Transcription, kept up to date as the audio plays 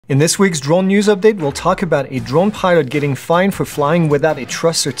In this week's drone news update, we'll talk about a drone pilot getting fined for flying without a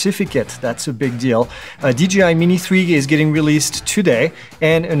trust certificate. That's a big deal. DJI Mini 3 is getting released today,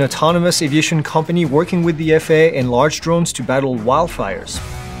 and an autonomous aviation company working with the FAA and large drones to battle wildfires.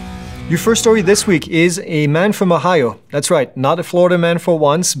 Your first story this week is a man from Ohio. That's right, not a Florida man for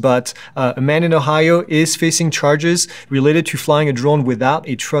once, but a man in Ohio is facing charges related to flying a drone without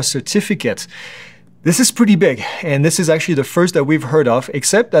a trust certificate. This is pretty big, and this is actually the first that we've heard of,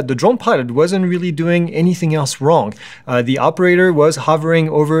 except that the drone pilot wasn't really doing anything else wrong. The operator was hovering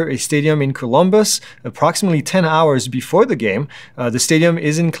over a stadium in Columbus approximately 10 hours before the game. The stadium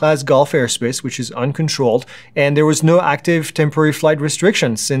is in Class Golf airspace, which is uncontrolled, and there was no active temporary flight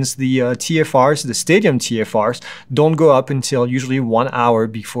restriction since the TFRs, the stadium TFRs, don't go up until usually 1 hour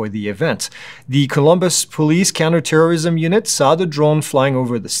before the event. The Columbus Police Counter-Terrorism unit saw the drone flying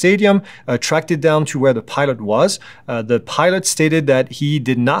over the stadium, tracked it down to where the pilot was. The pilot stated that he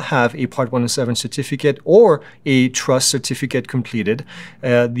did not have a Part 107 certificate or a trust certificate completed.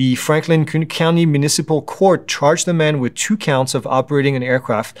 The Franklin County Municipal Court charged the man with 2 counts of operating an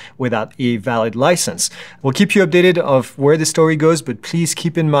aircraft without a valid license. We'll keep you updated of where the story goes, but please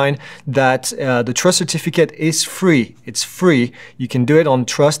keep in mind that the trust certificate is free. It's free. You can do it on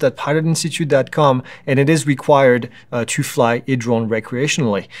trust.pilotinstitute.com, and it is required to fly a drone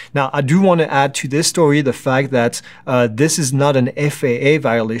recreationally. Now, I do want to add to this story the fact that this is not an FAA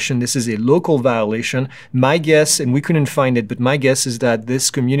violation. This is a local violation. My guess, and we couldn't find it, but my guess is that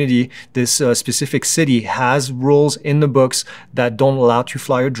this community, this specific city, has rules in the books that don't allow to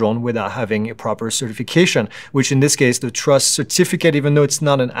fly a drone without having a proper certification, which in this case, the trust certificate, even though it's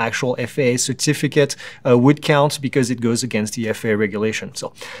not an actual FAA certificate, would count because it goes against the FAA regulation.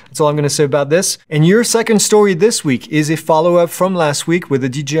 So that's all I'm going to say about this. And your second story this week is a follow-up from last week with the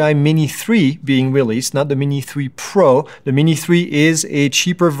DJI Mini 3 being released, not the Mini 3 Pro. The Mini 3 is a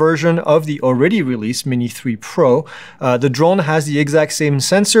cheaper version of the already released Mini 3 Pro. The drone has the exact same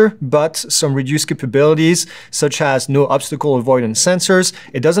sensor, but some reduced capabilities, such as no obstacle avoidance sensors.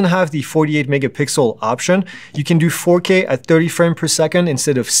 It doesn't have the 48 megapixel option. You can do 4K at 30 frames per second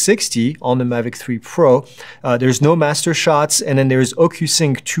instead of 60 on the Mavic 3 Pro. There's no master shots, and then there's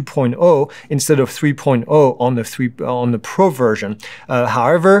OcuSync 2.0 instead of 3.0 on the Pro version.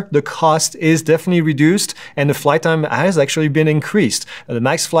 However, the cost is definitely reduced, and the flight time has actually been increased. The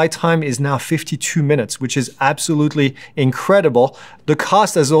max flight time is now 52 minutes, which is absolutely incredible. The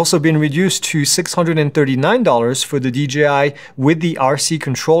cost has also been reduced to $639 for the DJI with the RC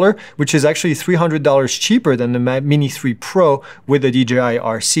controller, which is actually $300 cheaper than the Mini 3 Pro with the DJI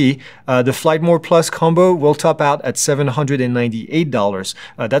RC. The Flight More Plus combo will top out at $798.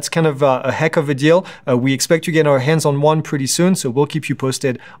 That's kind of a heck of a deal. We expect to get our hands on one pretty soon, so we'll keep you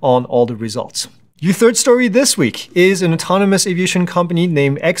posted on all the results. Your third story this week is an autonomous aviation company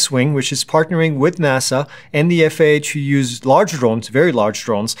named Xwing, which is partnering with NASA and the FAA to use large drones, very large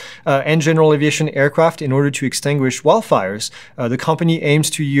drones, and general aviation aircraft in order to extinguish wildfires. The company aims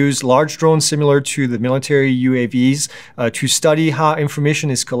to use large drones similar to the military UAVs to study how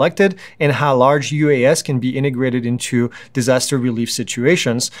information is collected and how large UAS can be integrated into disaster relief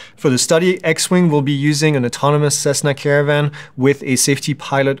situations. For the study, Xwing will be using an autonomous Cessna Caravan with a safety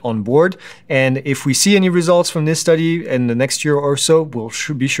pilot on board, and if we see any results from this study in the next year or so, we'll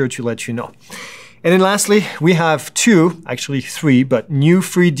be sure to let you know. And then lastly, we have 2, actually 3, but new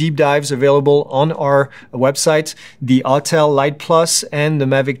free deep dives available on our website. The Autel Lite Plus and the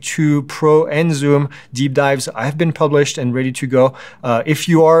Mavic 2 Pro and Zoom deep dives have been published and ready to go. If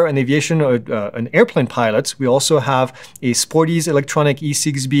you are an aviation or an airplane pilot, we also have a Sporty's electronic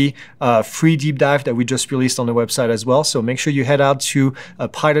E6B free deep dive that we just released on the website as well. So make sure you head out to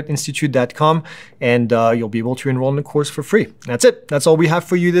pilotinstitute.com and you'll be able to enroll in the course for free. That's it. That's all we have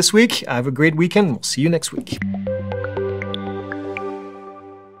for you this week. Have a great weekend. We'll see you next week.